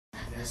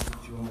ask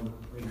that you all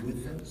would pray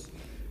with us.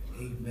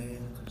 Amen.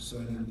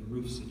 Concerning the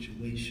roof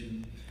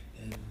situation,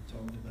 and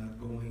talked about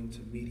going to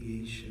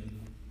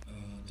mediation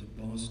to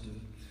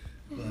Boston.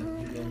 But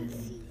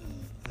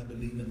I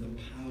believe in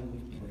the power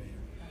of prayer.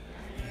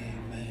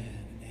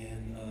 Amen.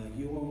 And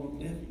you all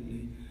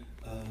definitely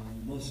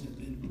must have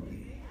been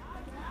praying.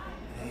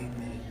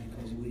 Amen.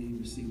 Because we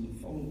received a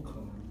phone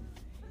call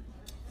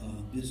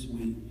this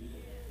week,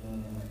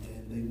 and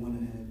they want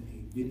to have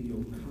a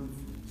video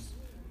conference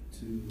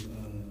to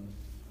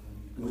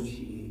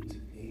negotiate,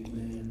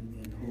 amen,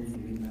 and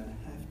hopefully not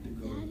have to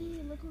go to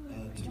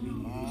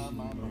mediation,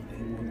 but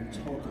they want to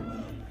talk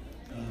about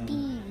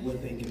what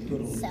they can put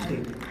on the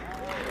table.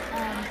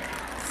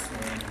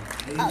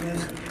 Amen.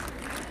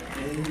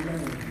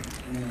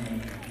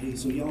 Amen.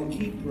 So y'all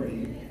keep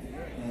praying.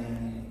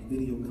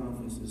 Video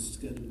conference is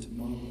scheduled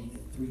tomorrow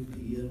at 3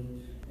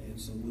 p.m. And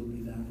so we'll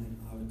be down in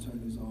our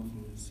attorney's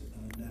office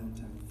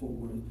downtown Fort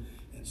Worth.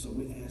 And so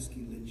we're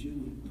asking that you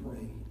would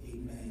pray,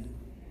 amen,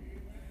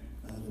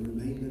 the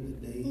remainder of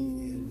the day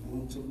and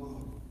on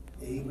tomorrow.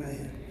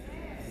 Amen.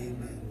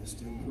 Amen. We're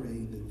still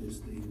praying that this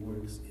thing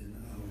works in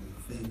our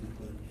favor.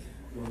 But,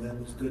 well, that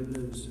was good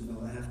news to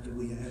know after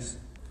we asked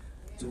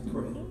to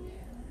pray.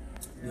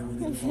 Then we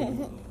get a phone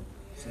call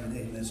saying,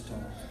 hey, let's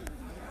talk.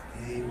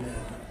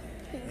 Amen.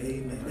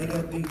 Amen. They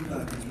got deep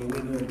pockets, but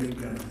we know big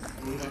guys.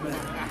 Amen.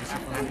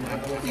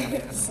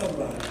 Amen.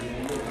 Somebody.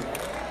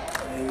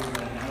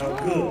 Amen. How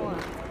good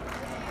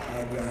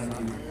our God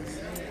is.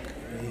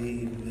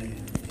 Amen.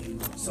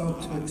 Amen. Psalm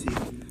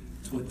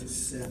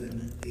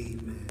 27.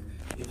 Amen.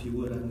 If you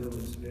would, I know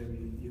it's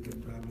very, you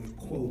can probably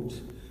quote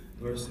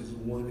verses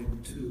 1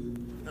 and 2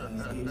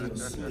 in your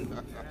sleep.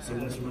 So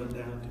let's run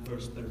down to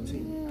verse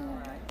 13.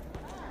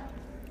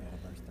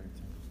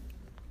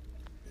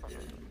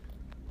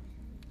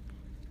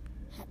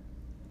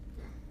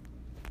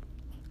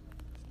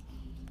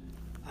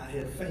 I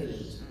had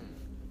fainted,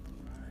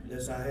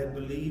 as I had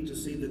believed to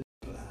see the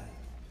light.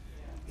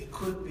 It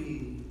could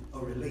be a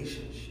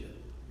relationship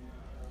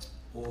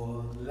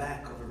or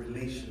lack of a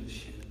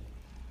relationship,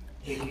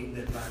 thinking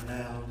that by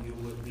now you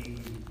would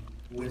be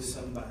with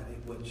somebody,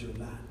 but you're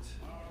not.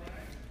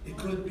 It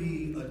could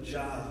be a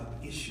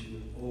job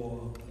issue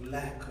or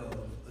lack of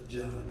a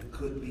job. It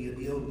could be an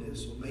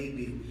illness or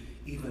maybe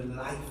even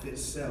life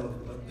itself,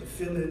 but the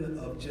feeling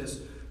of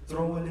just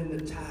throwing in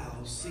the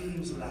towel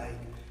seems like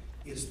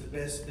it's the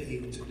best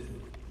thing to do.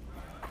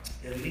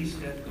 At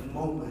least at the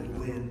moment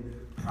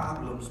when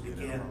problems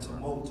began to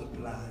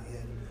multiply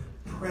and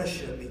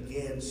pressure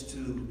begins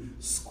to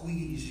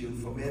squeeze you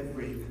from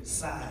every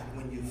side,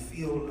 when you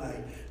feel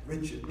like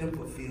Richard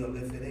Dipperfield,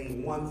 if it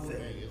ain't one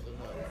thing,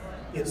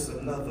 it's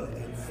another,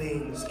 and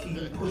things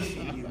keep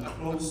pushing you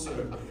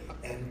closer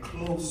and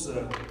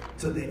closer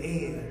to the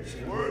edge,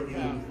 and where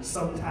you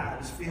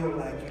sometimes feel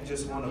like you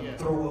just want to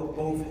throw up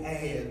both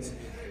hands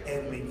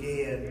and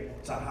begin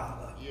to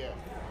holler.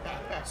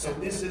 So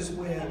this is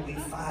where we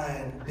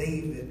find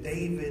David.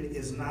 David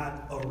is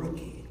not a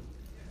rookie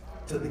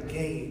to the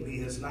game. He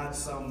is not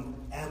some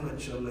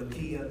amateur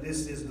Lakia.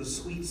 This is the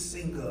sweet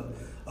singer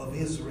of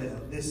Israel.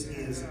 This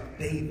is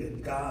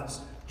David, God's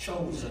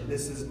chosen.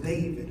 This is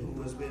David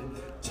who has been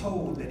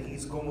told that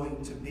he's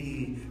going to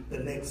be the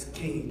next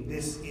king.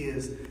 This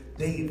is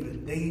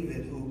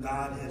David who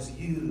God has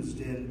used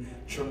in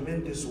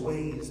tremendous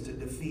ways to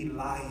defeat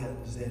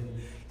lions and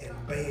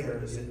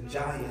bears and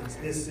giants.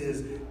 This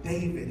is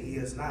David. He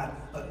is not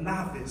a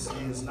novice.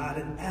 He is not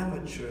an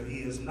amateur. He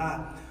is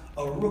not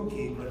a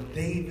rookie. But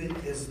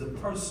David is the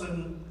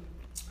person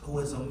who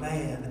is a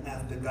man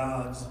after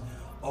God's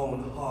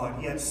own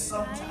heart. Yet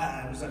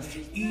sometimes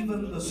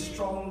even the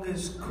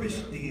strongest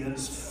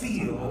Christians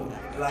feel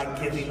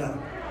like giving up.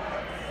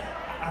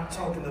 I'm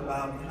talking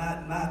about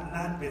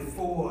not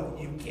before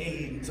you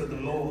came to the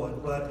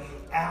Lord, but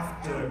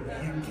after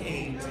you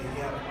came to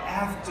him,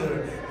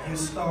 after you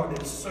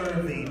started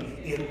serving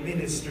in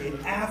ministry,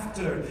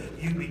 after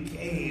you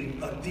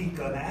became a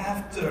deacon,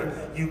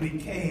 after you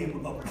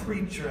became a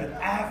preacher,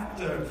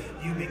 after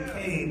you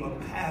became a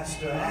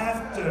pastor,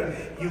 after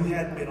you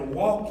had been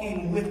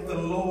walking with the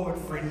Lord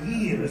for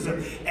years,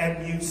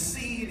 and you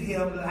see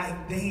him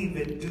like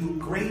David do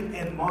great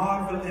and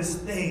marvelous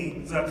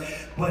things,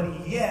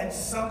 but yet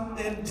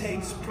something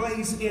takes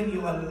place in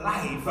your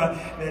life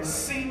that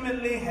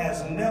seemingly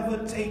has never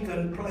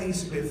taken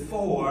place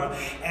before,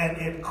 and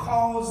it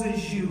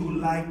causes you,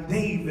 like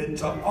David,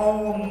 to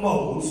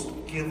almost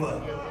give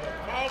up.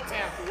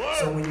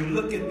 So when you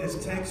look at this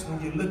text,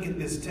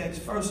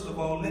 first of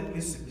all, let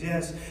me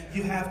suggest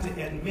you have to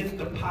admit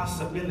the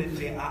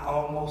possibility, I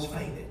almost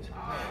fainted.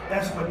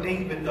 That's what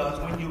David does.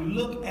 When you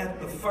look at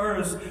the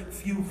first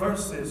few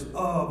verses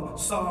of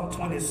Psalm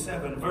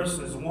 27,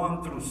 verses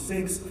 1 through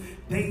 6,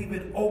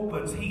 David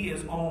opens, he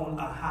is on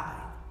a high.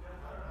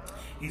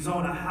 He's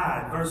on a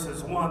high.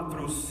 Verses 1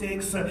 through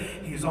 6,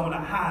 he's on a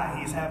high.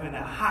 He's having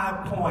a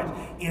high point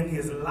in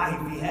his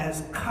life. He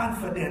has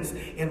confidence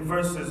in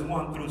verses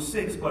 1 through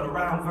 6, but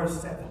around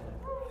verse 7,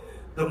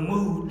 the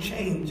mood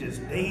changes.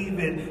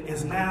 David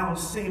is now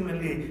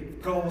seemingly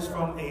goes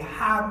from a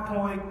high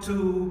point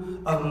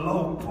to a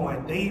low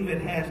point.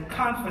 David has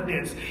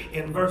confidence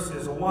in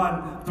verses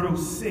 1 through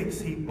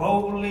 6. He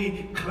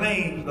boldly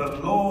claims, the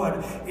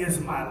Lord is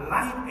my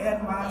light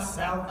and my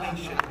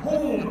salvation.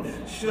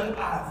 Whom should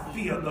I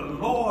fear? The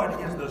Lord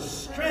is the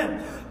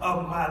strength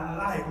of my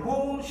life.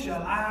 Whom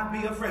shall I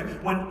be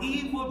afraid? When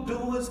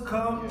evildoers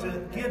come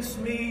against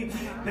me,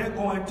 they're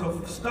going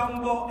to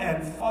stumble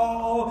and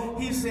fall.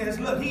 He says,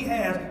 look, he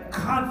has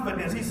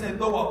confidence. He said,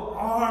 though an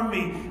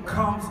army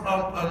comes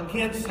up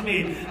against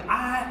me,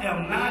 I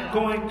am not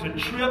going to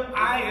trip.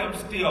 I am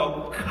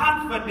still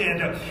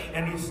confident.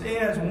 And he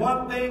says,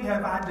 one thing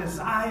have I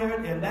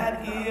desired, and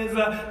that is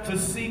to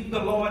seek the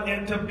Lord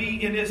and to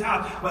be in his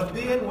house. But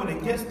then when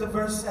it gets to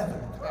verse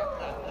 7,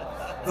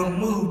 the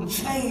mood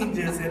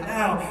changes, and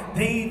now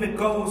David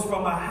goes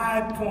from a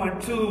high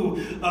point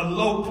to a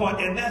low point,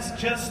 and that's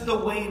just the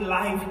way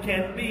life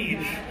can be.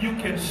 You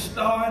can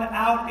start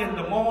out in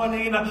the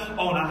morning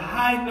on a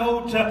high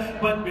note,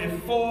 but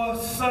before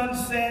sun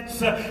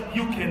sets,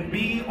 you can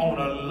be on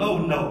a low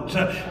note.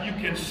 You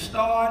can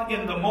start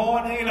in the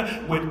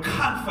morning with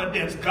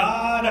confidence.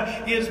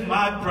 God is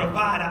my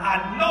provider.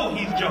 I know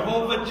he's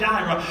Jehovah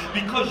Jireh,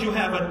 because you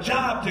have a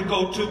job to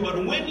go to,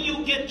 but when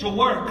you get to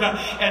work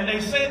and they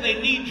say they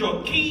need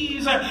your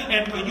keys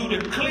and for you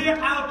to clear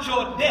out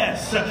your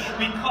desk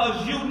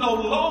because you no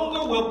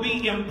longer will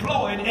be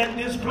employed at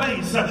this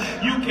place,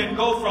 you can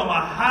go from a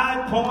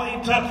high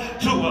point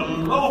to a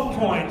low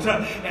point.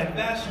 And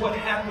that's what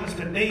happens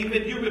to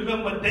David. You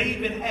remember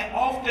David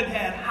often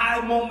had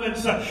high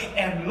moments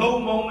and low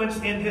moments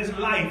in his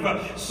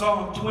life.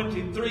 Psalm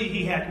 23,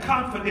 he had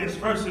confidence,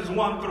 verses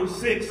 1 through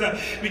 6,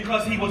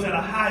 because he was at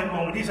a high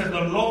moment. He says,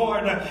 the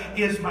Lord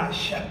is my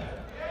shepherd,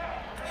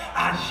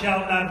 I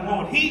shall not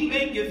want. He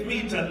maketh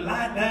me to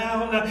lie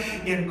down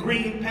in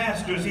green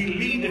pastures. He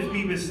leadeth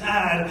me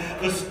beside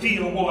the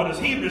still waters.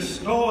 He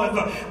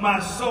restoreth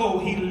my soul.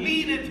 He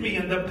leadeth me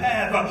in the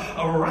path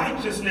of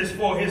righteousness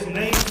for his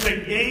name's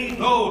sake. Yea,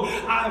 though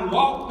I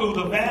walk through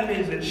the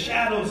valleys and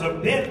shadows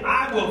of death,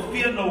 I will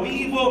fear no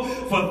evil,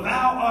 for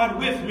thou art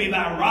with me.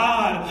 Thy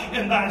rod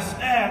and thy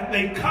staff,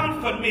 they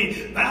comfort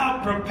me.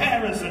 Thou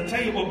preparest a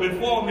table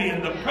before me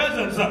in the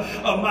presence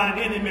of mine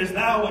enemies.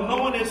 Thou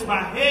anointest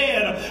my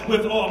head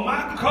with oil,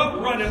 my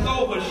cup runneth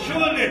over.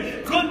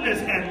 Surely goodness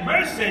and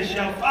mercy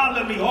shall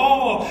follow me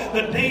all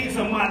the days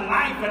of my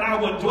life, and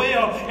I will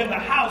dwell in the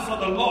house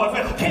of the Lord.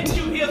 Can't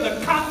you hear the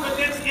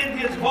confidence in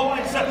his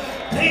voice?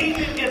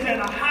 David is in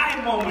a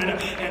high moment.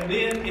 And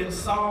then in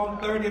Psalm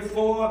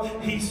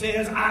 34, he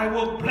says, I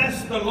will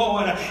bless the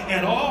Lord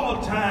at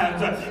all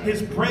times.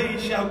 His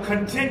praise shall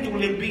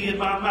continually be in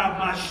my mouth.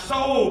 My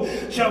soul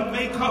shall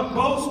make her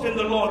boast in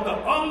the Lord. The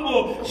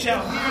humble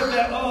shall hear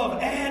thereof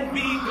and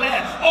be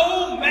glad.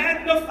 Oh,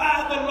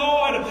 magnify the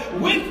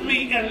Lord with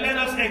me, and let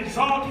us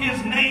exalt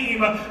his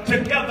name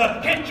together.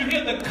 Can't you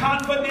hear the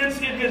confidence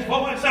in his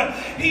voice?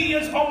 He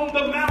is on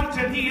the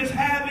mountain. He is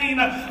having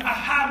a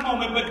high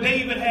moment, but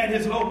David had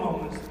his low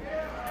moments.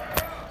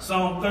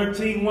 Psalm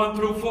 13, 1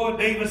 through 4,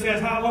 David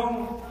says, how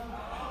long?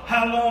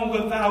 How long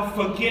wilt thou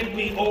forget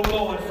me, O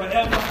Lord,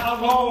 forever?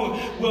 How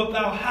long wilt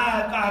thou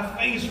hide thy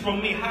face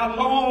from me? How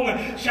long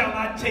shall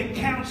I take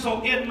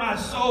counsel in my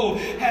soul,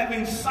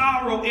 having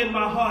sorrow in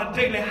my heart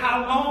daily?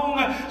 How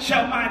long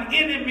shall mine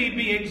enemy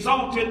be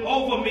exalted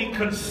over me?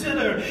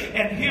 Consider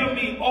and hear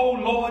me, O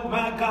Lord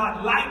my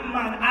God. Lighten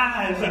mine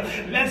eyes,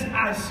 lest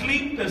I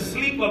sleep the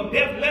sleep of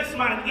death, lest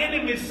mine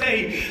enemies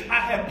say, I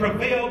have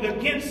prevailed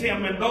against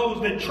him, and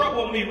those that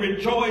trouble me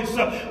rejoice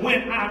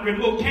when I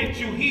remove. Can't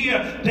you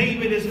hear?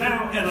 David is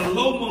now at a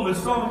low moment.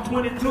 Psalm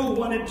 22,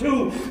 1 and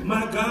 2.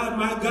 My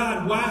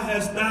God, why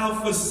hast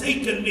thou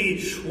forsaken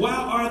me? Why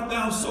art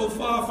thou so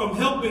far from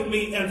helping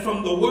me and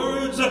from the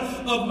words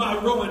of my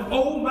ruin?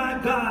 Oh my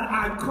God,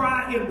 I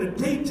cry in the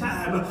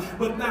daytime,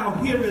 but thou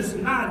hearest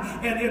not,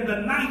 and in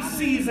the night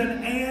season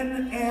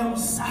and am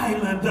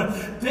silent.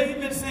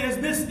 David says,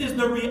 this is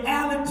the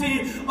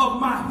reality of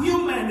my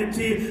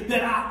humanity,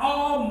 that I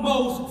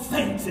almost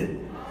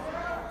fainted.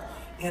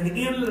 And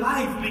in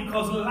life,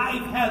 because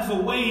life has a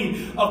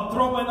way of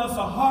throwing us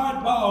a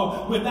hard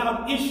ball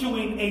without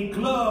issuing a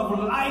glove.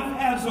 Life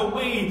has a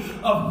way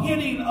of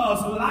hitting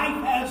us.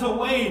 Life has a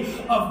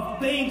way of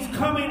things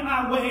coming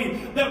our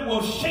way that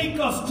will shake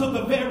us to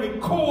the very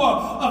core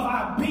of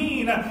our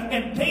being.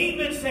 And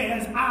David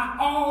says, I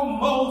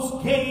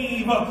almost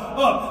gave up.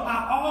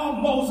 I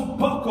almost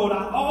buckled.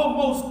 I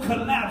almost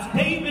collapsed.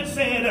 David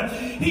said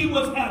he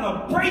was at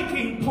a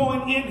breaking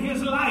point in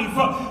his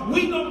life.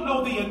 We don't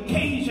know the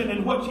occasion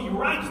in which he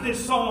writes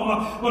this psalm,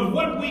 but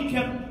what we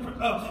can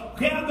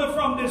gather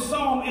from this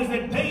psalm is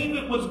that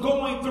David was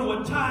going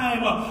through a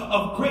time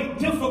of great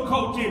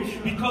difficulty,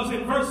 because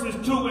in verses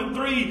 2 and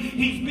 3,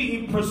 he's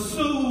being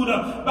pursued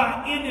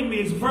by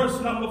enemies. Verse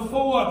number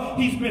 4,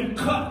 he's been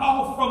cut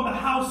off from the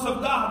house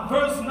of God.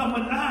 Verse number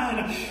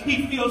 9,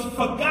 he feels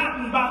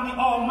forgotten by the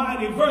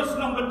Almighty. Verse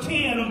number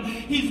 10,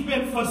 he's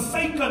been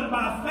forsaken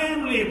by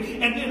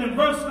family. And then in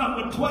verse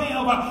number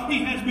 12,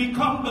 he has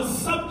become the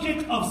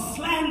subject of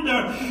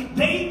slander.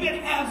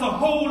 David has a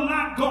whole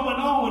lot going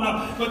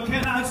on, but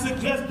can I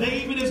suggest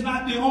David is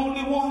not the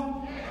only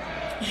one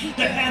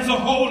that has a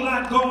whole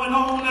lot going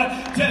on?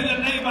 Tell your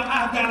neighbor,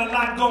 I've got a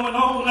lot going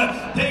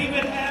on.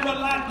 David had a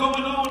lot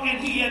going on,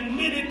 and he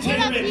admitted to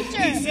it.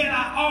 He said,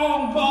 I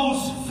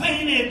almost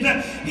fainted.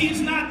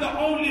 He's not the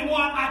only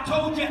one. I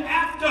told you,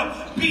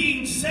 after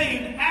being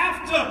saved,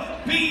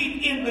 after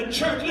being in the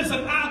church,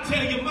 listen, I'll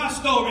tell you my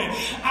story.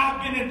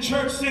 I've been in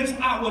church since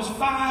I was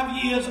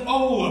 5 years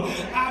old.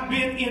 I've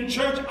been in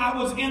church. I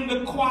was in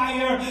the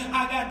choir.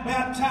 I got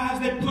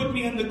baptized. They put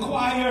me in the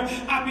choir.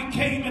 I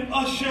became an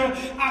usher.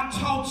 I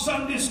taught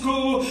Sunday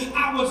school.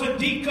 I was a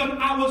deacon.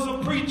 I was a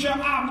preacher.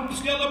 I'm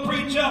still a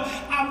preacher.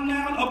 I'm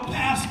now a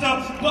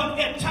pastor. But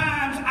at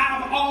times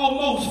I've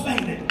almost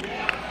fainted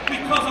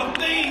because of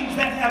things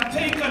that have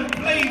taken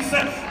place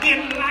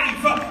in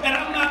life. And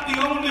I'm not the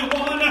only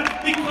one,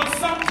 because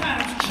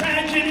sometimes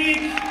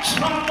tragedy,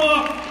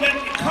 trauma that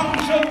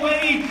comes your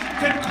way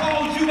can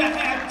cause you to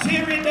have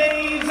teary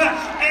days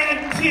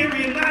and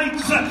teary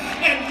nights,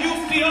 and you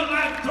feel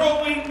like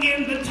throwing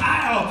in the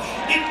towel.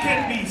 It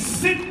can be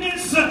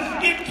sickness,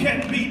 it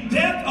can be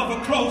death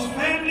of a close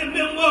family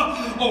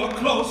member or a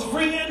close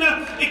friend,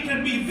 it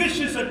can be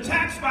vicious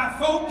attacks by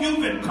folk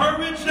you've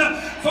encouraged,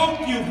 folk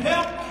you've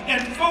helped,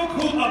 and folk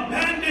who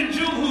abandoned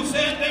you, who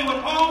said they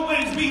would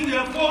always be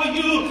there for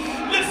you.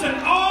 Listen,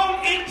 all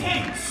it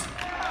takes,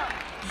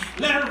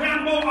 Larry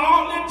Rambo,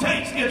 all it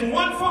takes is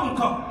one phone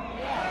call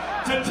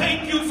to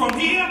take you from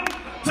here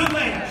to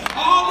there.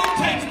 All it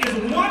takes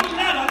is one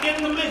letter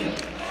in the mail.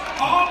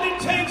 All it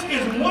takes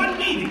is one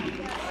meeting,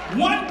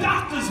 one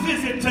doctor's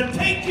visit to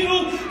take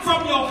you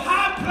from your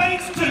high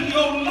place to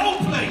your low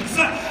place.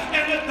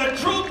 And if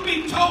the truth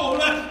be told,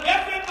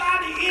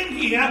 everybody in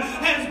here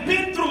has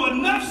been through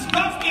enough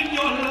stuff in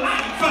your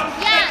life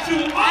that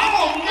you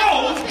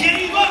almost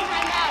gave up.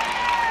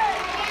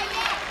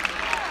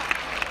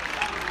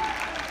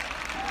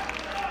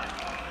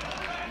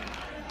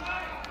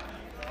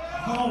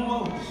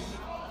 Almost.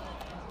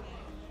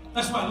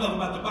 That's what I love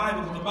about the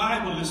Bible. The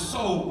Bible is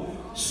so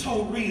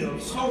real,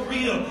 so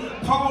real.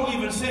 Paul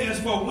even says,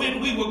 for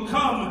when we would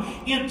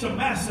come into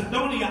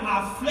Macedonia,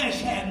 our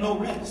flesh had no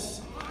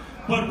rest,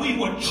 but we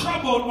were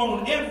troubled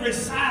on every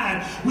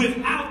side.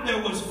 Without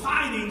there was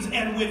fightings,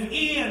 and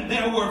within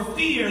there were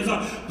fears.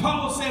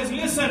 Paul says,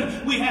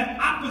 listen, we had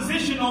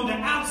opposition on the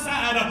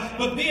outside,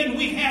 but then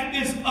we had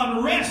this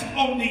unrest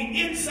on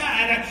the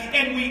inside,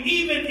 and we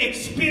even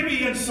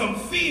experienced some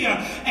fear.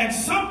 And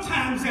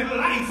sometimes in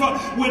life,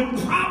 when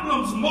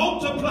problems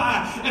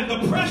multiply and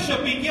the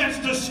pressure begins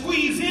to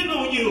squeeze in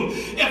on you,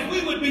 if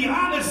we would be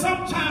honest,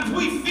 sometimes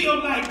we feel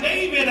like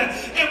David,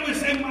 and we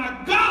say,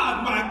 my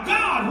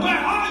God, where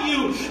are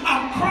you?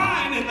 I'm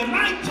crying in the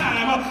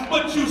nighttime,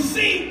 but you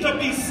seem to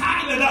be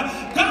silent.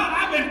 God,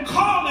 I've been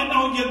calling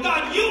on you.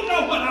 God, you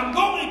know what I'm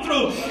going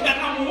through. And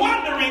I'm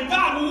wondering,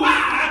 God,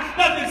 why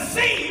does it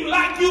seem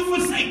like you've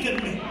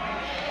forsaken me?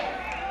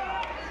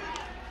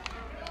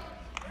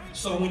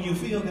 So when you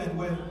feel that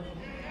way,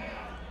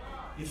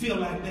 you feel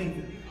like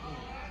David.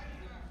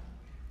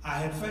 I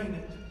had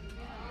fainted.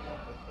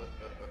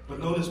 But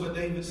notice what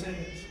David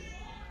says.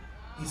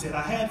 He said,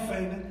 I had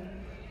fainted.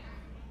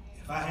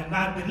 If I had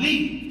not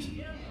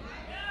believed,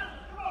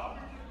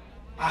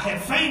 I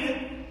had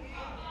fainted.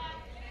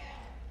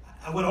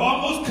 I would have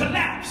almost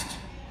collapsed.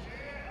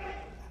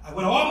 I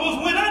would have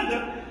almost went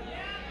under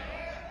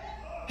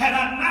had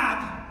I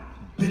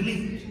not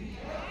believed.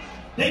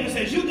 David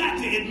says, you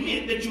got to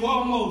admit that you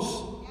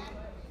almost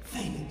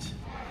fainted.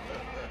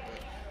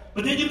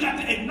 But then you got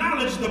to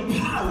acknowledge the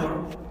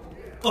power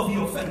of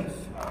your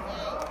faith.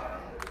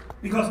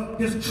 Because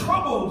his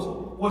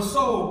troubles were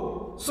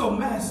so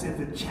massive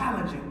and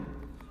challenging,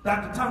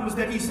 Dr. Thomas,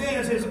 that he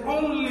says his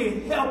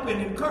only help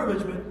and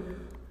encouragement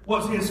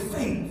was his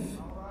faith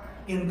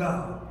in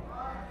God.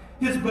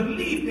 His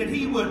belief that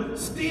he would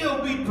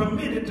still be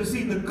permitted to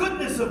see the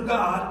goodness of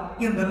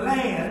God in the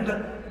land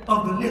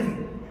of the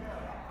living.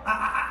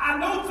 I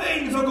know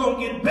things are going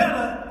to get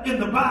better in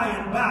the by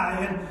and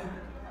by, and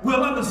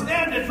we'll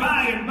understand it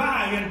by and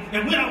by,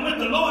 and when I'm with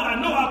the Lord, I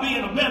know I'll be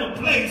in a better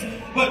place.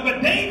 But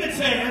David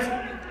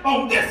says,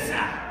 on this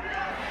side,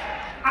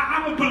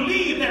 I'm going to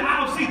believe that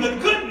I'll see the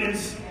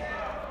goodness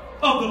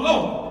of the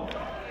Lord.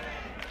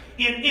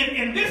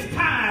 In this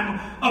time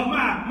of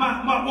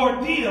my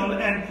ordeal,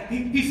 and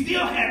he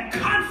still had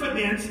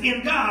confidence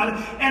in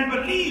God and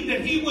believed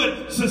that he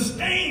would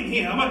sustain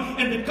him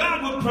and that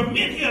God would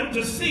permit him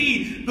to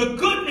see the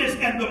goodness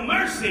and the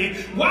mercy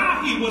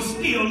while he was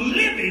still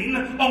living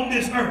on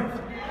this earth.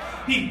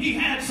 He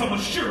had some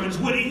assurance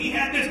with it. He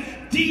had this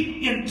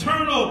deep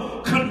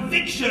internal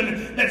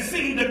conviction that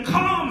seemed to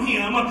calm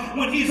him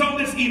when he's on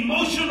this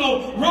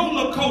emotional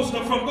roller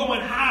coaster from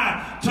going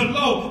high to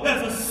low.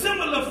 There's a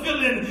similar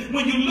feeling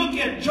when you look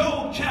at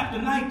Job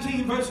chapter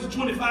 19 verses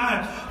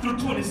 25 through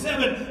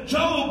 27.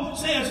 Job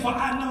says, "For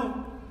I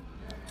know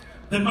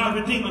that my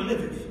Redeemer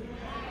liveth,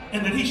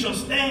 and that he shall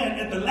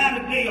stand at the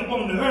latter day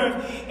upon the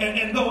earth.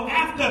 And though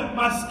after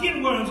my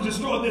skin worms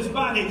destroy this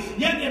body,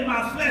 yet in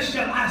my flesh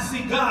shall I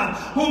see God,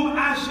 whom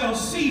I shall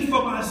see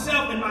for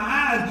myself, and my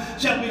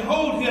eyes shall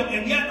behold him.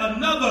 And yet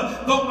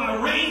another, though my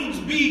reins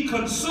be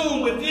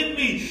consumed within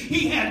me."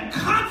 He had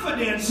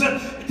confidence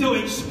to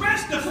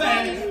express the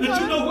fact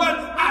that, you know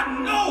what,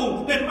 I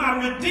know that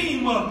my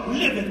Redeemer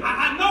liveth.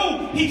 I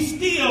know he's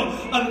still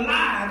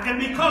alive. And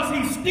because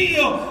he's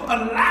still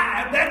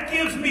alive, that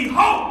gives me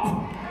hope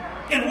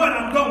in what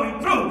I'm going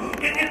through.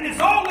 And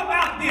it's all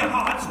about, dear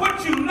hearts,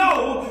 what you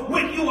know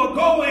when you are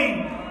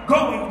going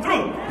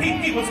through.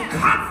 He was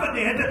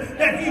confident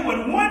that he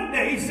would one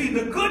day see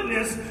the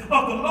goodness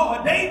of the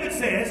Lord. David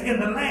says in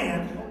the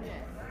land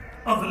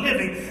of the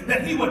living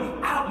that he would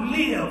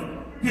outlive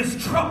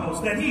his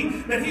troubles, that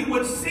he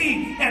would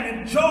see and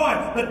enjoy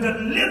the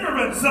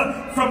deliverance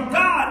from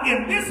God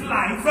in this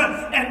life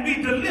and be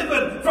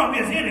delivered from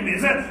his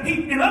enemies.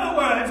 In other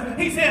words,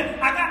 he said,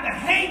 I got to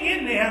hang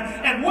in there,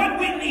 and what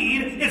we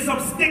need is some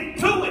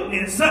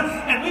stick-to-itness,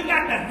 and we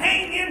got to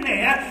hang in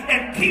there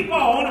and keep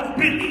on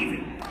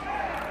believing.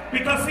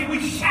 Because, see, we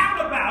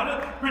shout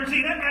about it,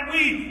 Regina, and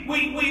we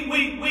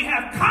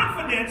have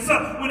confidence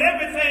when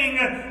everything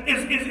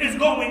is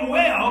going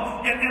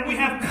well, and we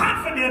have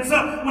confidence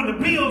when the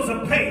bills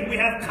are paid. We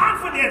have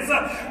confidence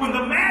when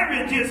the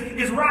marriage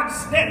is rock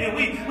steady.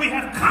 We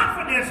have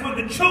confidence when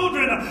the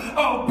children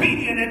are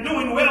obedient and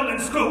doing well in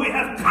school. We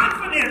have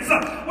confidence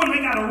when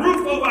we got a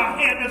roof over our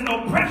head. There's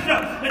no pressure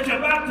that you're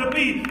about to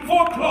be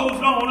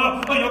foreclosed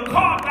on or your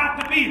car about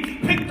to be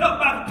picked up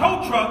by the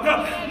tow truck.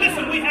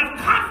 Listen, we have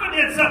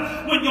confidence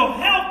when your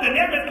health and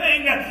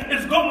everything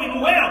is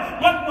going well.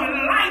 But when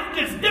life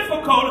gets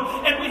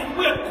difficult, and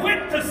we're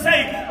quick to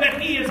say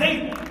that he is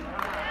able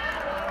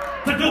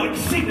to do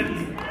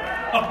exceedingly,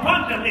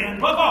 abundantly, and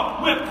above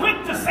all. We're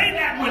quick to say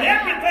that when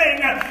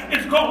everything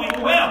is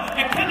going well.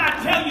 And can I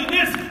tell you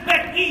this,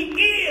 that he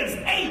is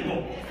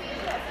able?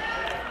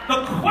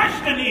 The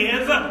question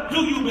is,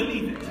 do you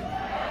believe it?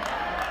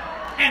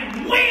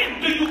 And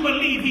when do you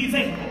believe he's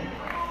able?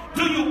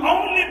 Do you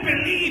only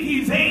believe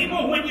he's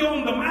able when you're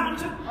on the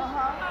mountain?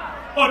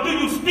 Or do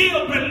you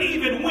still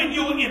believe it when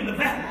you're in the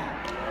valley?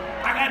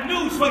 I got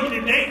news for you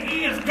today.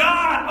 He is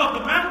God of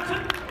the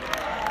mountain,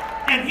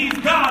 and he's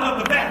God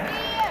of the valley.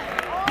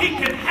 He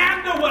can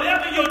handle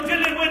whatever you're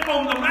dealing with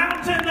on the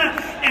mountain,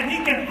 and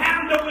he can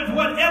handle with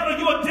whatever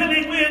you're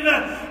dealing with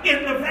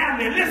in the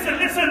valley.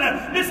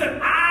 Listen,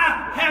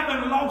 I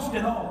haven't lost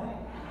it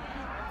all.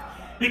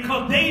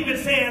 Because David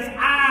says,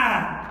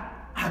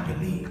 I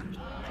believe.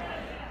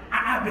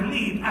 I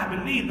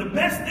believe. The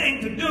best thing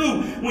to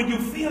do when you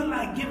feel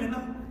like giving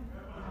up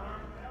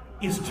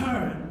is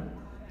turn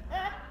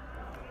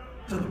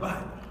to the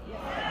Bible.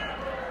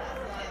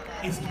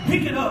 It's to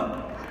pick it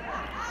up,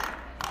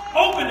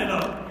 open it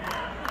up,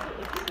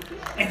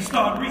 and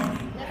start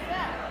reading.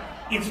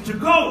 It's to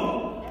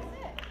go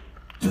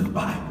to the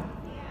Bible.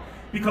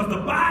 Because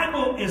the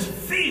Bible is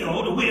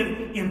filled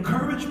with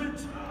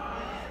encouragement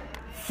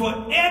for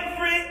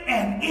every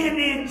and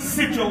any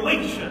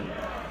situation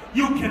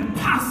you can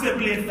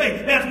possibly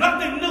face. There's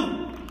nothing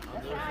new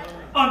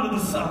under the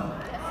sun.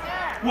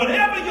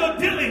 Whatever you're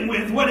dealing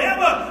with,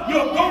 whatever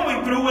you're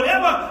going through,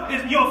 whatever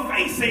you're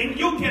facing,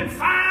 you can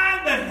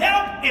find the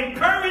help,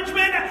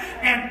 encouragement,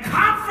 and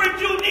comfort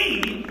you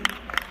need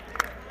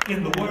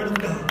in the Word of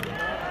God.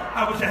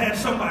 I wish I had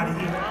somebody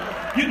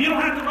here. You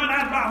don't have to run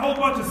out and buy a whole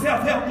bunch of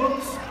self-help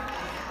books.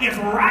 It's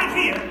right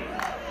here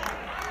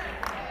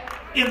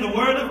in the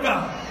Word of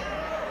God.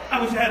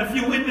 I wish I had a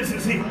few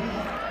witnesses here.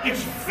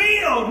 It's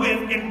filled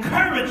with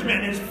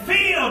encouragement. It's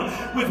filled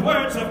with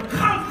words of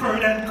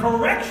comfort and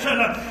correction.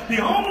 The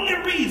only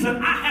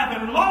reason I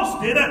haven't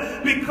lost it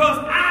because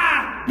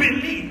I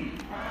believe.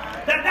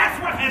 That's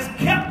what has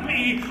kept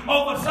me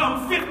over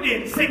some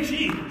 56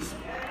 years.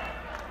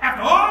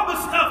 After all the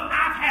stuff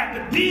I've had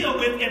to deal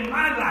with in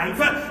my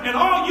life, and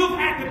all you've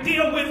had to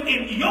deal with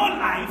in your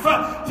life,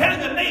 tell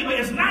your neighbor,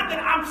 it's not that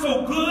I'm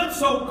so good,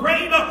 so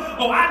great,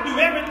 or I do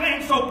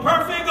everything so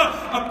perfect,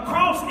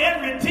 across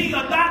every T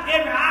or dot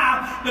every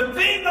I. The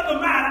thing of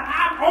the matter,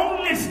 I'm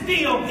only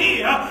still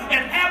here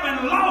and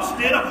haven't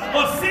lost it,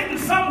 or sitting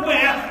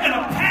somewhere in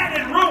a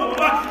padded room,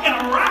 in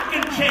a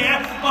rocking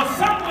chair, or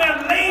somewhere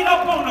laid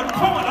up on the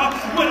corner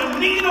with a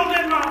needle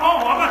in my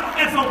arm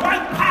and some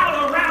white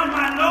powder around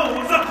my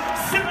nose,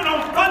 sipping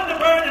on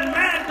Thunderbird and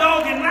Mad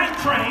Dog and Night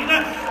Train.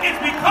 It's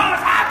because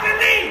I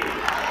believe.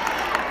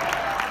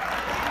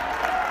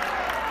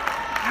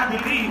 I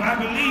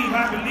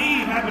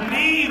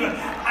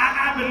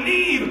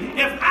believe.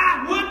 If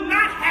I would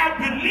not have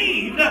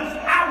believed,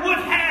 I would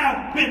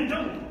have been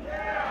doomed.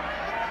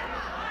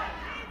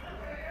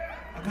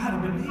 I gotta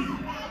believe.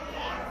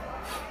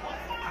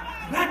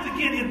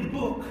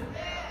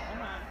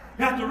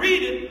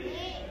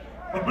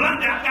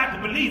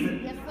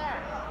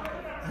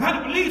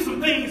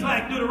 things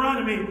like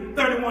Deuteronomy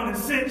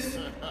 31:6.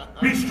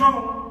 Be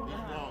strong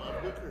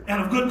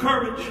and of good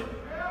courage.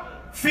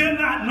 Fear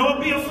not, nor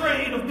be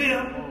afraid of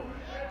them.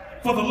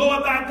 For the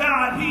Lord thy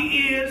God,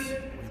 he is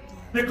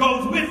that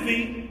goes with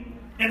thee,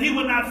 and he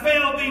will not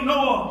fail thee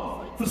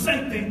nor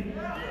forsake thee.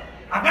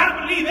 I got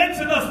to believe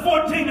Exodus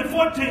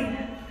 14:14.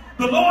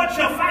 The Lord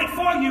shall fight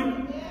for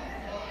you,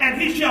 and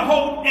he shall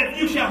hold, and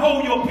you shall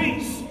hold your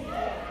peace.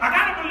 I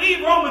got to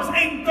believe Romans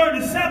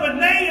 8:37.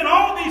 Nay, in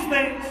all these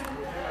things,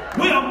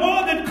 we are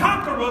more than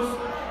conquerors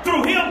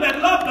through him that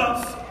loved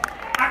us.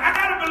 I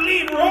got to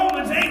believe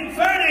Romans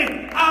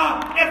 8:30.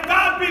 If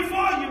God be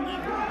for you,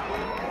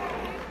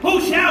 who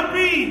shall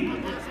be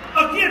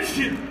against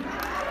you?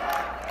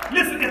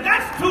 Listen, if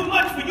that's too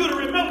much for you to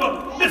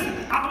remember,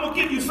 listen, I'm going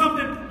to give you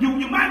something.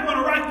 You might want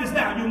to write this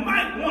down. You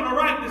might want to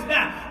write this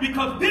down,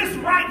 because this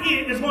right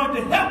here is going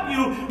to help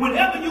you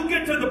whenever you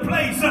get to the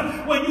place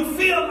where you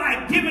feel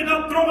like giving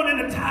up, throwing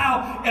in the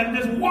towel, and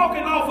just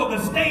walking off of the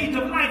stage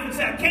of life and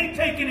say, I can't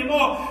take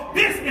anymore.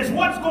 This is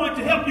what's going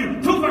to help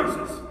you. 2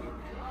 verses.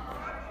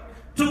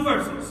 2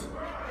 verses.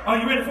 Are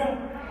you ready for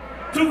them?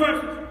 2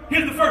 verses.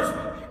 Here's the first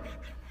one.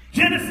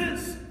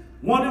 Genesis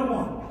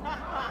 1:1.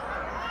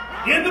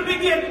 In the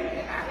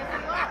beginning,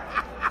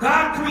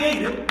 God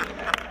created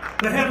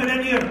the heaven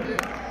and the earth.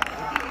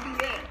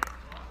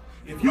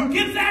 If you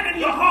get that in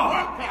your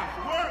heart,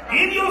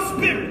 in your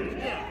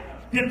spirit,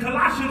 then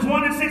Colossians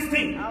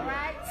 1:16.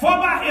 For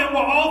by him were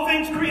all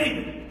things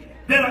created,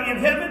 that are in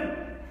heaven,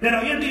 that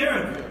are in the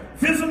earth,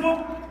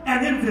 visible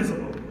and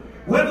invisible,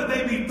 whether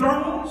they be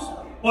thrones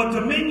or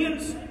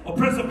dominions or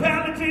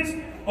principalities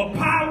or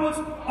powers,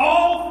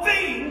 all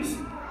things,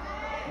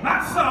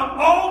 not some,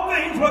 all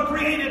things were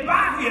created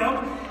by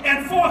him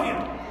and for him.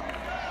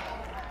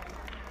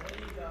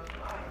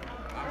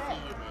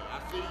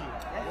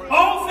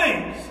 All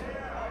things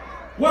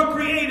were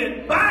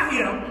created by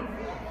him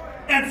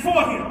and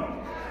for him.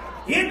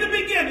 In the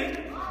beginning,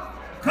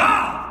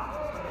 God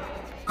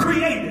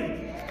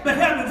created the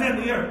heavens and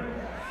the earth.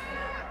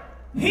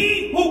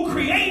 He who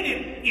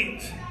created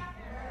it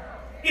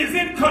is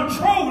in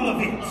control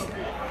of it.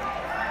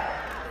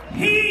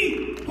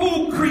 He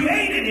who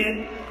created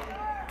it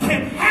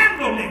can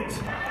handle it.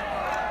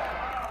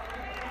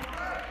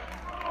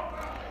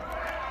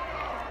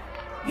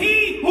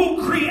 He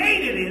who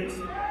created it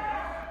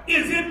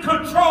is in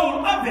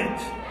control of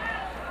it.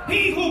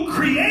 He who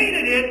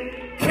created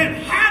it can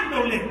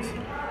handle it.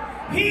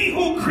 He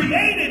who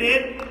created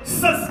it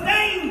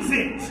sustains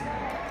it.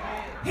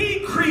 He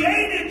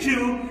created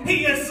you,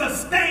 he is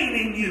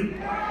sustaining you.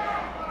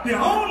 The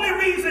only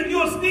reason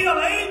you're still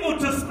able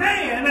to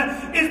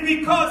stand is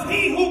because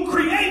he who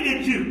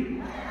created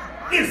you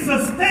is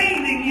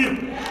sustaining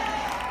you.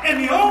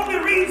 And the only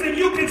reason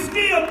you can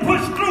still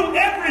push through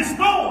every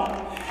storm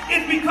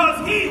is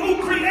because he who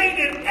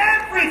created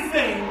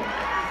everything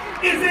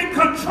is in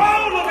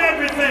control of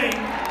everything.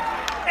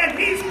 And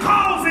he's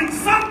causing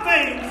some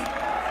things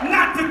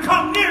not to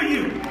come near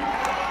you.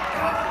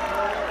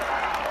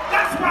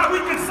 That's why we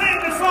can sing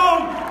the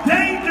song,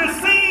 Danger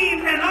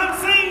Seen and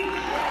Unseen,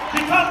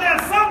 because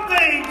there's some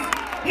things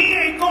he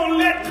ain't gonna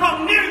let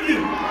come near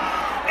you.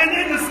 And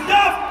then the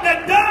stuff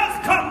that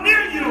does come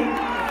near you,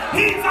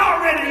 he's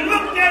already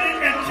looked at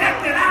it and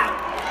checked it out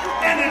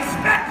and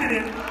inspected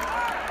it.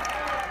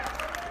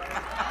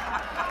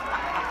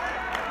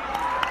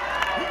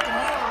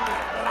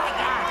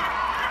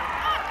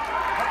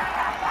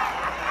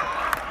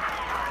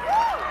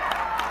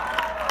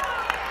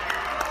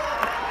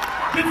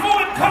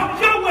 Before it comes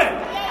your way,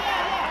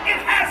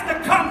 it has to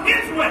come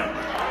his way.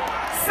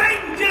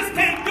 Satan just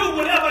can't do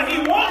whatever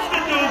he wants to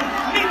do,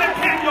 neither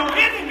can your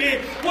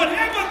enemy.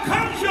 Whatever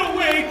comes your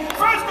way,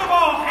 first of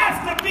all, has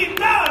to be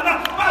done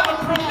by the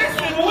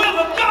permissive will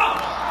of God.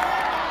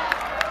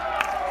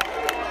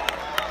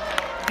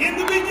 In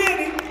the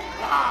beginning,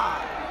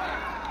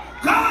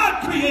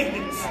 God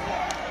created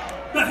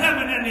the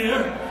heaven and the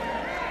earth.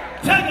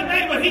 Tell your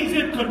neighbor he's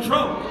in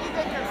control.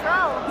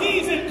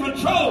 He's in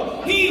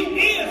control. He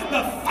is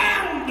the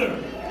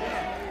founder.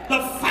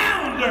 The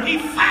founder. He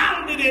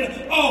founded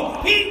it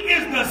all. He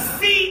is the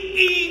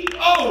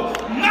CEO.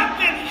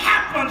 Nothing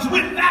happens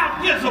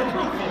without his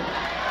approval.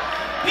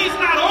 He's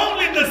not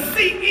only the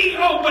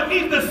CEO, but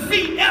he's the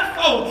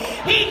CFO.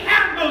 He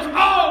handles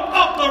all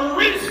of the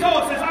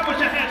resources. I wish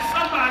I had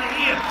somebody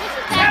here.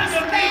 Tell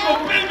your neighbor,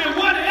 baby,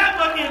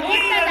 whatever it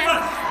is,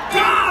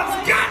 God's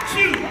got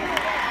you.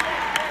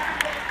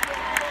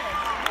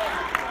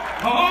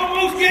 I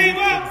almost gave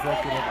up,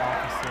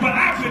 but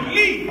I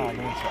believe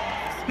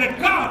that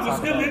God was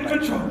still in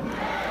control.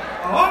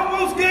 I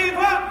almost gave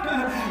up,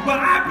 but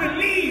I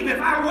believe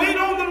if I wait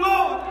on the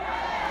Lord,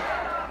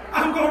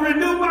 I'm going to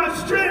renew my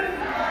strength.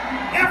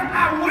 If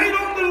I wait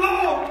on the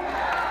Lord,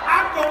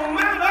 I'm going to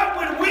mount up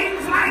with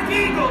wings like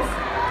eagles.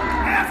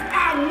 If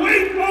I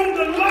wait on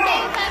the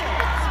Lord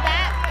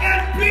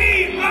and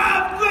be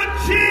of good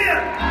cheer.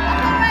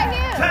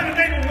 Tell your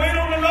neighbor, wait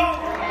on the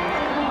Lord.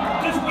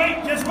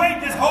 Just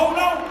wait, just hold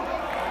on.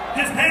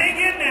 Just hang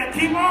in there.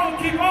 Keep on,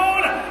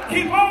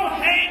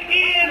 hang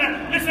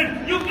in.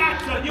 Listen, you got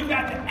to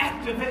got to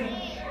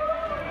activate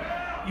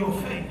your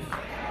faith.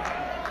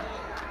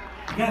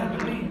 You got to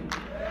believe.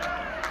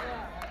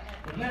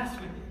 But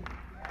lastly,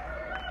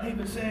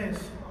 David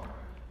says,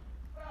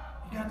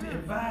 you got to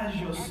advise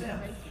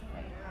yourself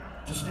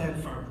to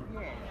stand firm.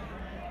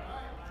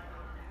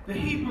 The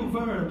Hebrew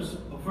verbs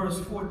of verse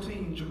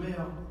 14,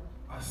 Jamel,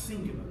 are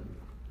singular,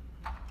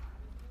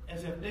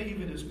 as if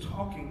David is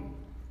talking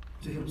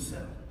to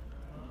himself.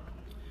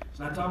 He's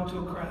not talking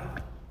to a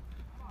crowd.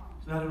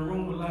 He's not in a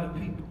room with a lot of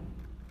people.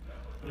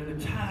 But in a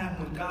time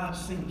when God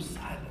seems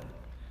silent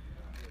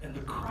and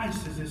the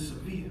crisis is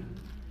severe,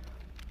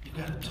 you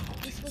got to talk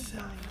to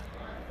yourself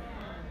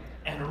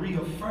and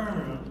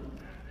reaffirm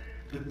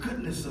the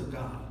goodness of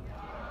God.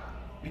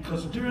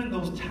 Because during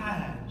those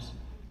times,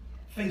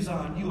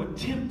 Faison, you are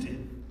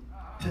tempted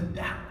to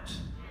doubt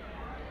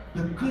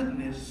the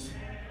goodness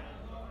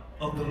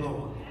of the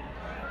Lord.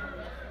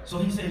 So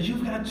he says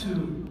you've got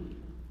to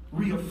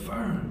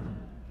reaffirm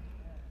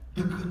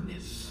the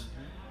goodness.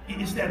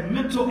 It's that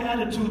mental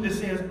attitude that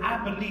says,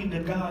 I believe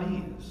that God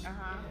is.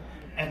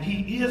 And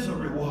he is a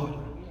rewarder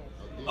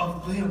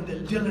of them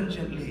that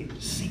diligently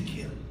seek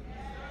him.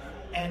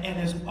 And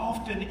as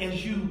often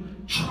as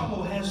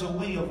trouble has a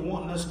way of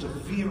wanting us to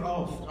veer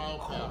off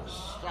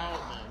course.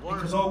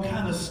 Because all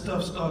kind of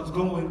stuff starts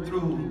going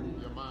through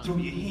your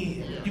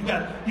head. You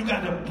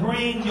got to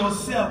bring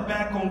yourself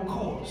back on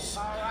course.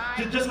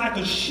 Just like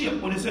a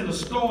ship when it's in a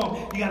storm,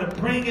 you got to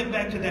bring it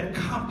back to that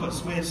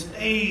compass where it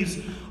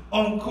stays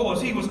on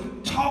course. He was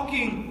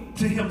talking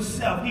to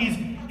himself. He's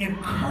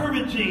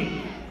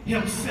encouraging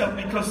himself,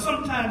 because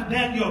sometimes,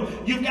 Daniel,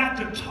 you got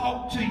to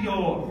talk to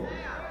yourself.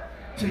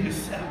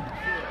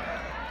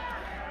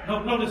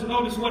 Notice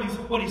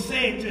what he's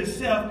saying to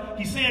himself.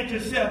 He's saying to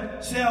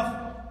himself,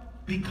 self,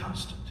 be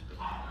constant.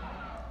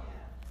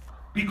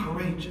 Be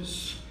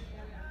courageous.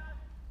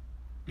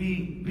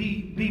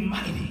 Be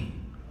mighty.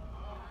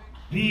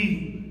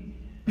 Be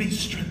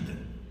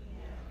strengthened.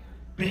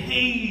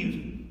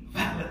 Behave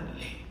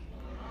valiantly.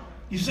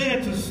 He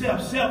said to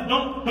self,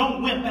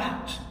 don't wimp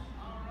out.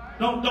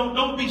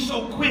 Don't be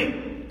so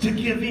quick to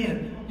give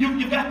in.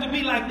 You got to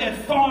be like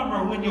that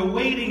farmer when you're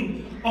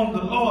waiting on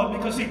the Lord.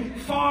 Because see,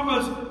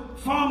 farmers,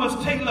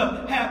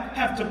 Taylor,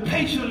 have to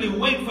patiently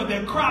wait for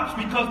their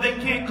crops because they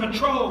can't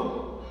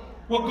control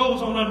what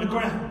goes on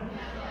underground.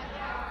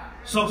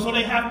 So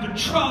they have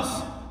to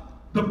trust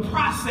the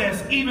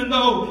process even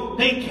though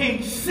they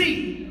can't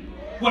see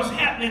what's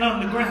happening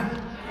underground.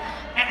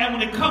 And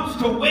when it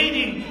comes to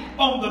waiting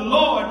on the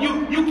Lord,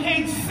 you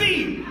can't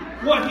see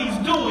what he's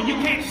doing. You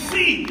can't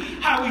see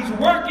how he's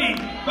working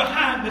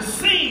behind the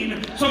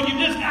scene. So you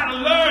just got to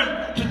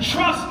learn to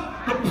trust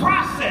the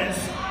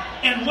process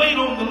and wait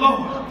on the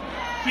Lord.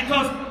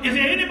 Because is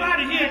there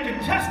anybody here that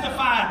can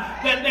testify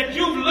that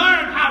you've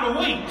learned how to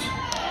wait?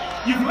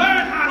 You've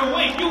learned how to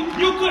wait.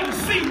 You couldn't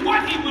see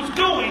what he was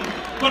doing,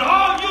 but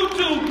all you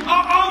knew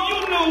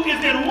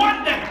is that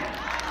one day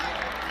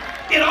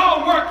it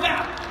all worked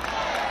out.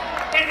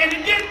 And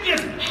it didn't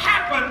just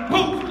happen,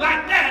 boom,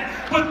 like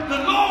that, but the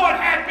Lord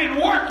had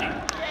been working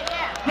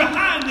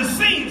behind the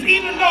scenes.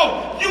 Even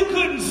though you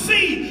couldn't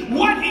see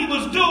what he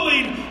was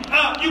doing,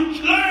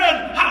 you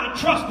learned how to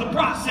trust the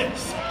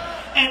process.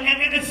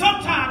 And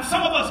sometimes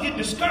some of us get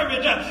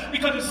discouraged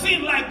because it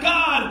seems like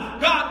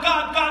God,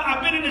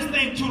 I've been in this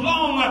thing too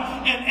long,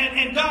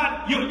 and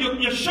God,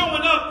 you're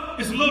showing up.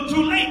 It's a little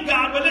too late,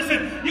 God. But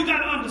listen, you got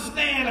to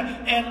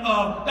understand, and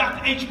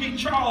Dr. H.B.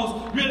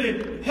 Charles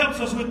really helps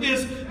us with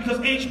this, because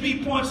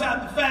H.B. points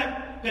out the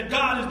fact that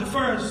God is the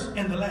first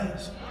and the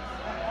last.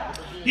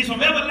 He's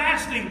from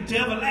everlasting to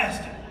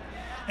everlasting.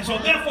 And so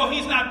therefore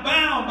he's not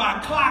bound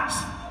by clocks,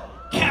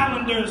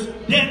 calendars,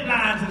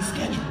 deadlines, and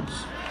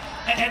schedules.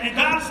 And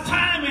God's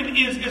timing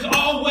is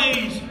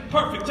always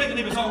perfect. Take it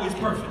if it's always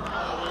perfect.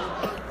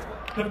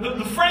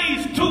 The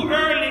phrase too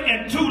early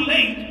and too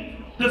late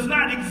does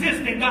not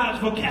exist in God's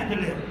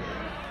vocabulary,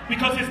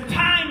 because his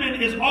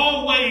timing is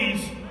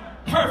always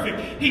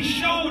perfect. He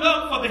showed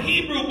up for the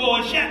Hebrew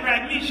boys,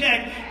 Shadrach,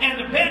 Meshach,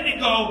 and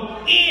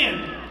Abednego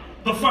in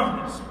the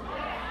furnace.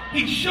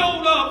 He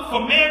showed up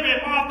for Mary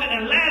and Martha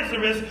and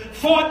Lazarus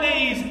 4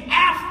 days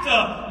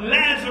after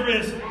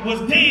Lazarus was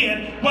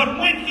dead. But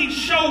when he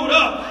showed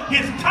up,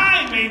 his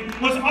timing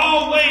was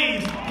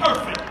always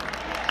perfect.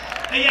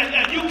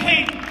 And you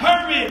can't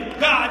hurry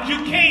God.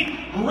 You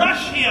can't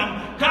rush him.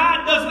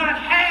 God does not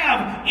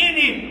have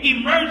any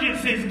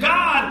emergencies.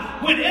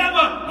 God,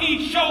 whenever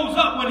he shows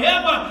up,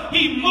 whenever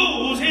he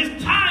moves,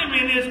 his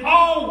timing is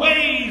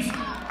always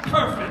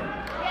perfect.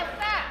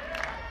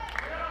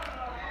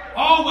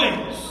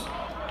 Always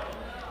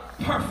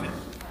perfect.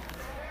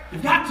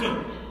 You've got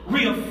to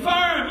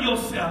reaffirm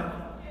yourself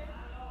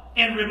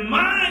and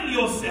remind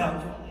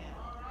yourself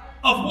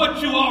of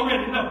what you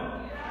already know.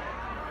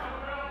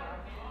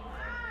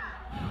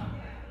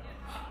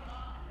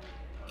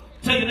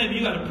 Tell your neighbor,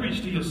 you got to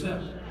preach to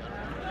yourself.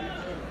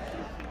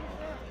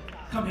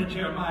 Come here,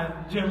 Jeremiah.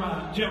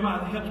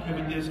 Jeremiah helps me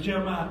with this.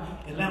 Jeremiah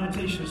in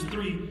Lamentations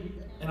 3,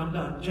 and I'm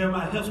done.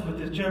 Jeremiah helps me with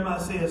this. Jeremiah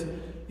says,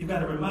 you got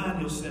to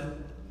remind yourself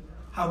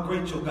how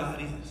great your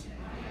God is.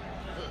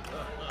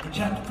 In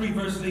chapter 3,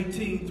 verses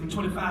 18 through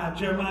 25,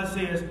 Jeremiah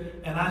says,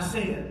 "And I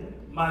said,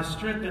 my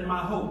strength and my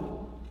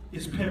hope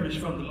is perished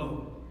from the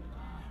Lord.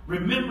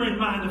 Remembering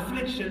mine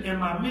affliction and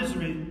my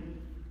misery,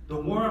 the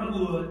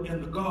wormwood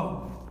and the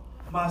gall,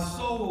 my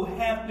soul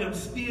hath them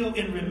still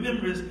in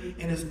remembrance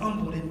and is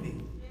humbled in me."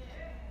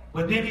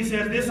 But then he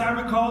says, "This I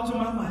recall to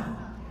my mind.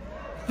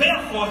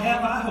 Therefore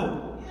have I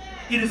hope.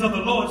 It is of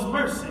the Lord's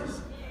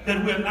mercies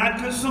that we're not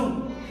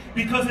consumed,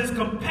 because his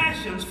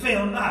compassions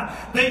fail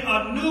not. They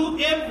are new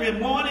every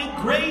morning.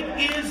 Great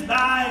is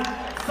thy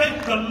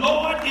faith. The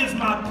Lord is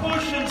my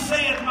portion,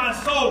 saith my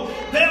soul.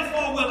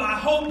 Therefore will I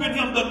hope in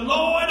him. The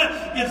Lord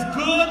is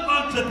good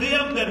unto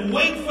them that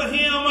wait for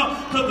him,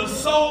 to the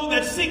soul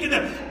that seeketh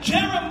him."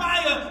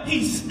 Jeremiah,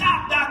 he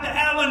stopped, Dr.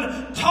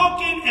 Allen,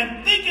 talking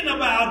and thinking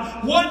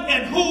about what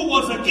and who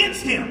was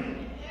against him.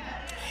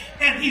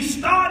 And he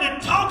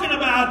started talking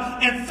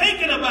about and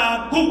thinking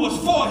about who was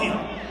for him.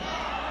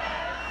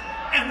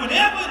 And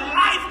whenever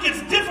life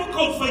gets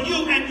difficult for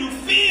you and you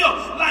feel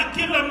like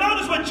giving up,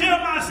 notice what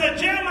Jeremiah said.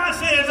 Jeremiah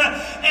says,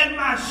 "And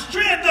my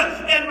strength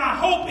and my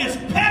hope is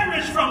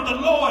perished from the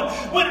Lord."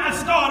 When I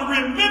start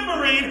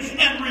remembering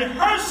and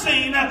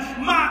rehearsing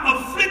my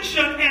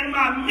affliction and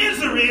my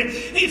misery,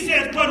 he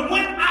says, but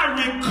when I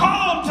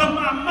recall to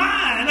my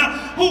mind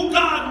who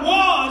God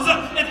was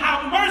and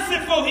how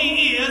merciful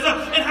he is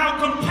and how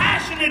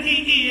compassionate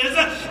he is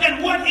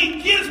and what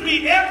he gives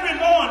me every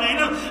morning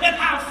and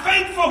how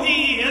faithful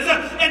he is,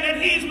 and that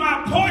he's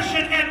my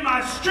portion and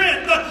my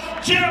strength,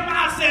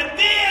 Jeremiah said,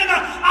 then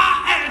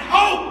I had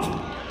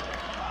hope.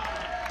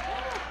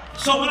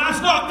 So when I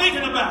start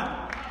thinking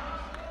about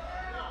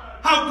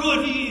how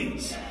good he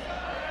is,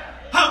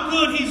 how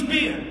good he's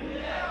been,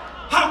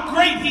 how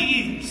great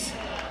he is,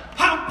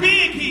 how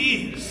big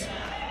he is,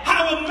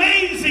 how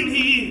amazing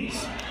he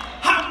is,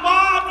 how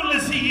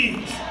marvelous he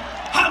is,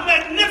 how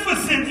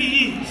magnificent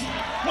he is,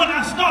 when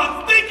I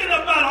start thinking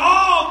about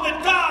all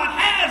that God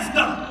has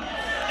done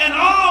and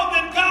all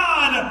that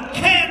God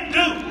can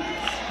do,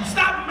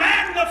 stop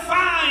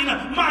magnifying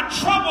my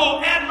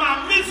trouble and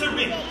my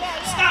misery.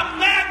 Stop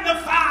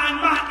magnifying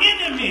my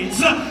enemies.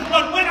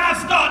 But when I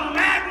start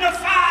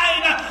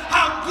magnifying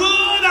how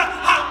good,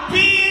 how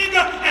big,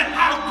 and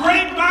how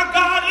great my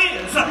God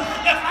is,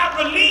 if I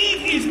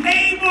believe he's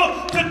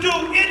able to do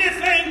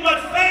anything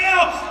but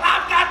fail,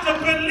 I've got to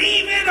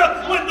believe it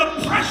when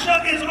the pressure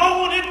is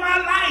on in my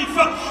life.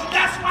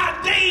 That's why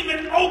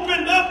David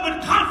opened up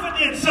with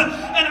confidence.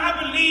 And I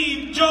believe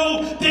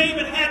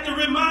David had to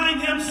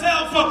remind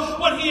himself of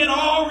what he had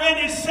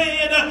already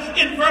said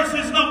in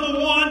verses number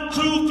 1,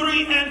 2,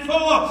 3, and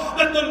 4,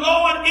 that the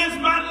Lord is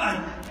my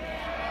light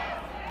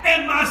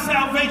and my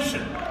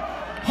salvation.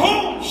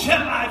 Whom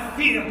shall I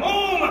fear?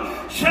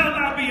 Whom shall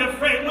I be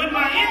afraid? When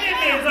my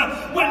enemies,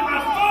 when my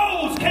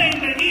foes came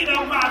to eat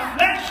of my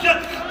flesh,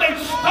 they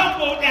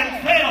stumbled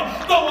and fell.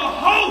 Though a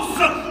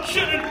host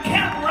should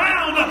encamp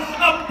round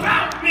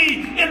about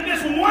me, in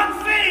this one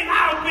thing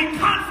I'll be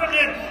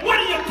confident. What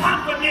are you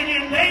confident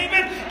in,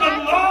 David? The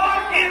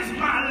Lord is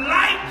my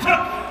light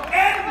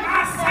and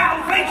my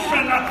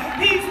salvation.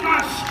 He's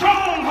my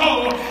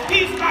stronghold.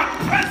 He's my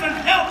present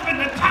help in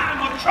the time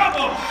of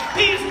trouble.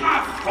 He's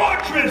my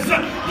fortress.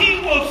 He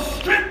will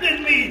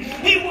strengthen me.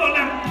 He will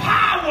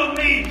empower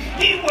me.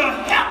 He will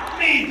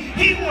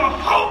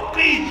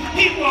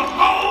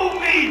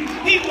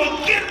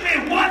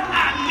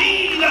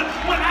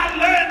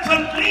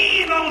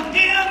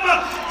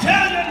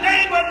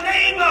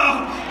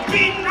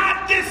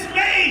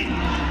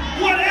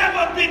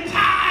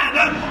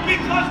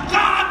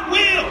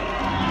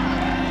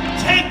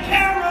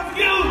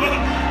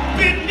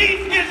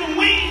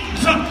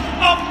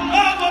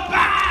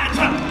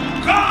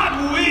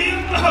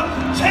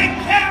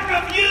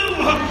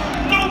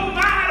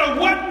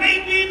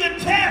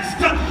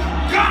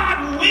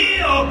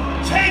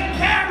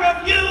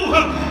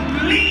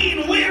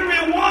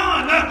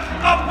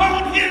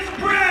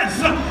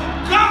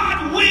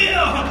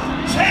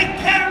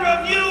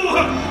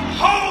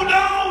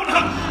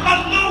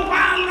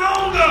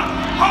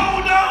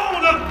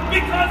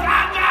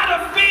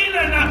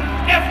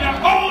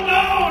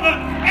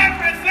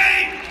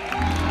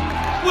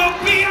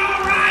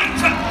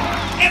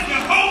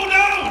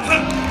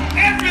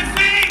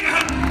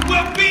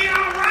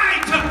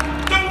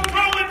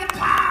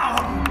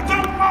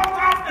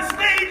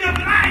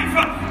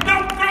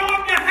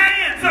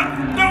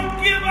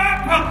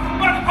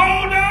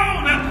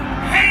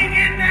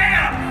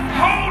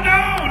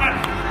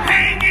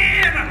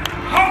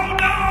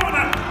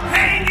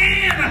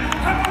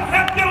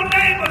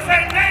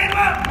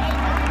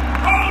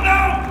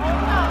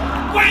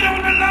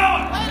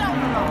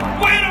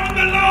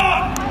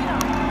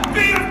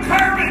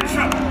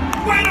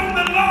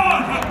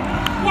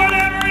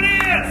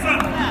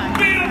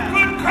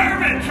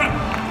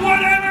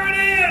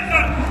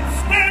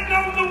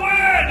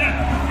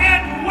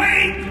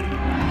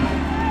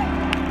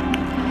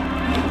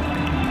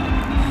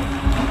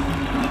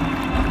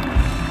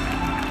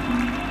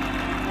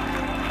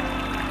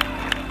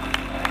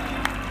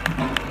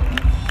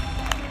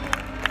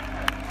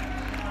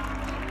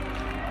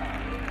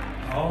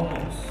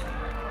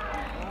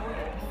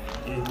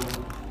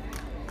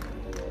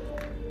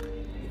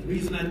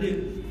I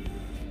did?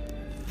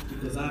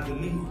 Because I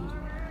believed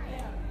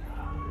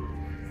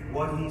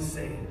what he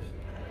said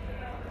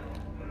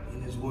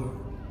in his word.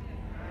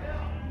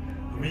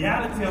 The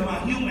reality of my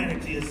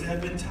humanity is there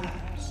have been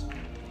times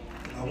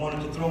that I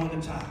wanted to throw in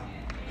the towel.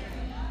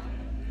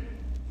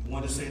 I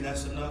wanted to say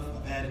that's enough,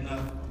 I've had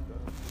enough,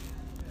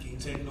 can't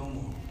take no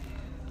more.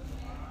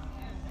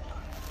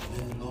 And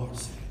then the Lord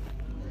said,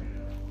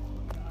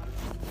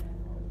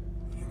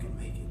 you can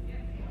make it.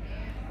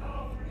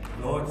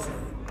 The Lord said,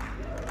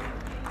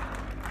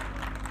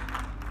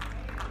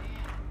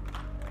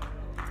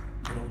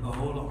 put on the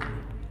whole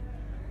armor.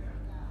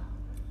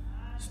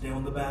 Stay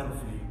on the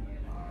battlefield.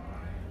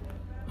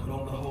 Put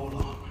on the whole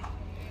armor.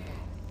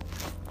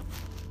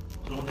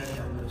 Put on that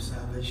helmet of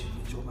salvation.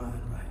 Get your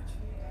mind right.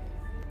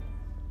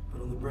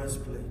 Put on the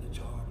breastplate. Get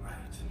your heart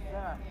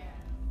right.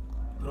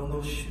 Put on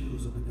those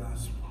shoes of the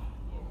gospel.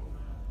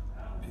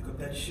 Pick up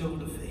that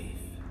shield of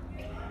faith.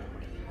 Get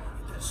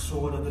that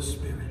sword of the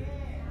Spirit.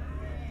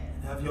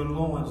 And have your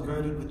loins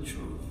girded with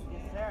truth.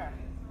 Yes, sir.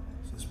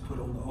 Says put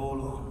on the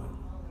whole armor.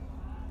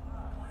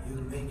 You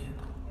can make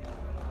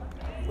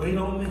it. Wait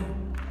on me.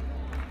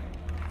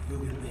 You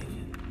can make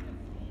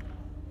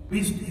it.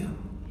 Be still.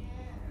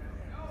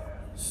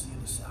 See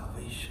the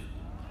salvation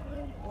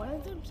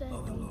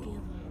of the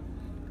Lord.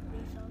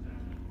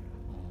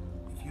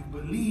 If you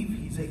believe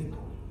he's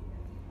able,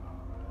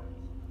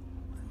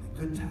 in the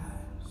good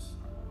times,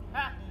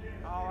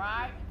 all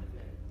right,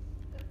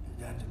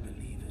 you got to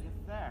believe it. Yes,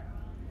 sir.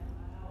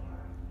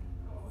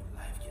 When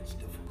life gets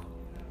difficult.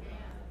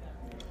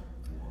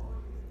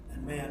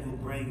 That man who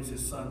brings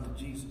his son to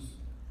Jesus,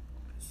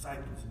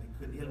 disciples, and they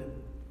couldn't heal him.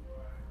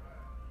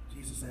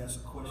 Jesus asked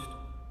a question.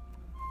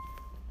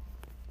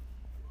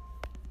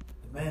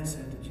 The man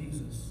said to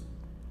Jesus,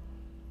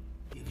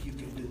 if you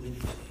can do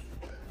anything.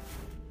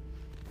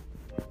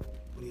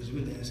 But he's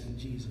really asking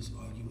Jesus,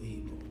 are you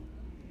able?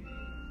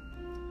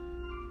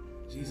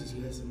 Jesus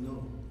lets him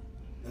know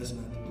that's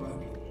not the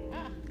problem.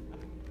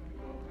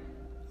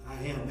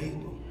 I am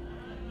able.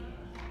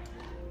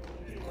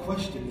 The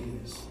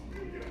question is,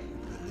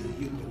 do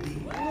you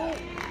believe?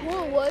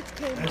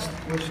 That's the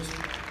question.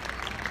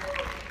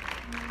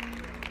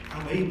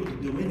 I'm able to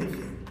do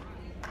anything.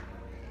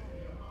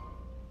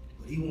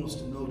 But he wants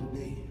to know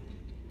today,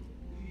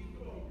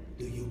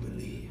 do you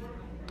believe?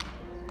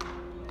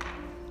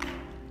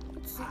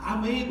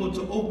 I'm able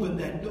to open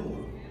that door,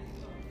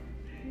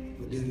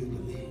 but do you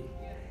believe?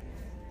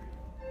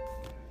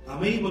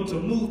 I'm able to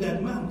move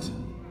that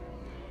mountain,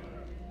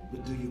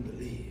 but do you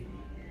believe?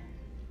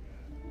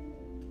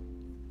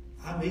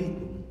 I'm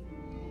able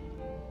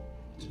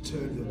to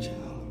turn your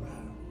child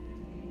around.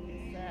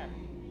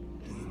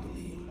 Do you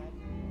believe?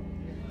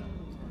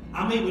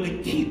 I'm able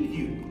to keep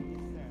you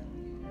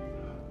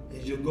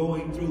as you're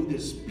going through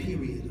this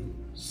period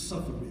of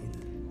suffering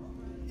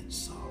and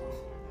sorrow.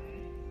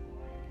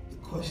 The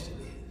question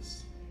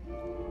is,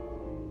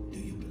 do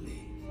you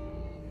believe?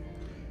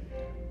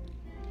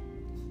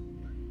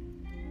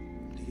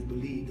 Do you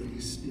believe that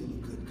he's still a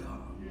good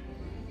God?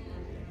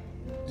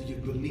 Do you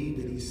believe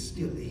that he's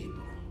still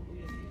able?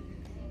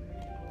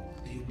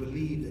 Do you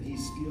believe that he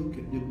still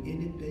can do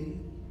anything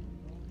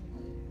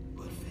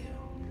but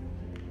fail?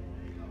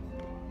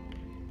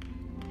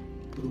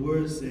 The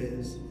word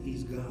says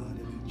he's God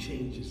and he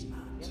changes not.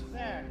 Yes,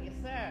 sir. Yes,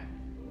 sir.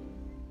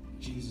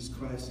 Jesus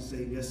Christ is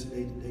saying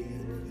yesterday, today,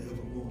 and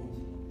forevermore.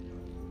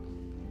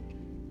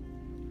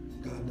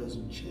 God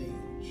doesn't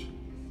change.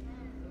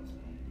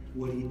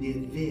 What he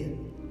did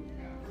then,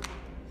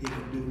 he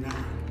can do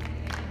now.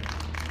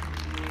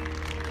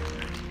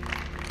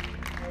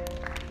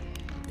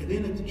 And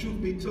then if the truth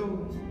be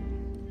told,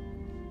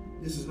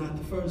 this is not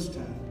the first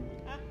time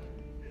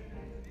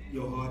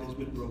your heart has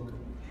been broken.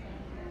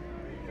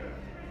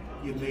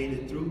 You made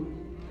it through.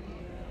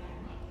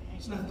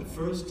 It's not the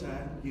first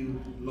time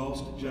you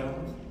lost a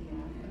job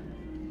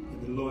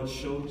and the Lord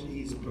showed you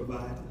he's a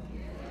provider.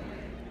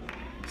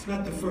 It's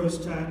not the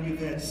first time you've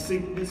had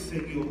sickness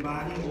in your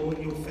body or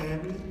in your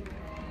family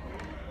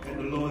and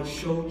the Lord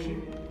showed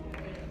you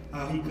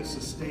how he could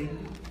sustain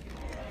you.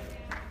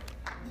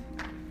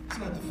 It's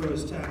not the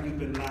first time you've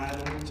been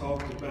lied on,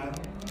 talked about,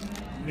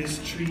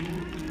 mistreated,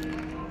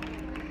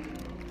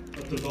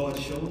 but the Lord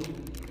showed you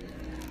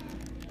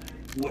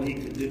what he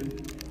could do.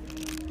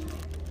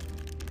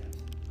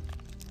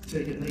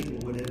 Tell your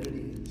neighbor whatever it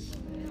is.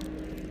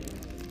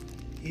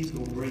 He's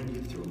going to bring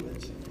you through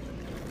it.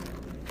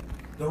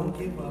 Don't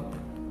give up.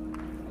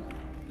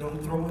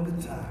 Don't throw in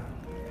the towel.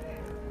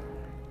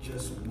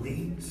 Just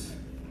wait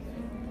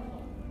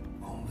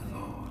on the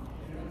Lord.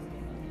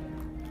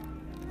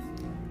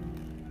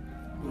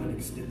 I'm going to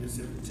extend this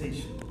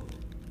invitation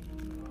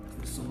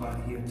to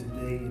somebody here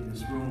today in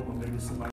this room, or maybe somebody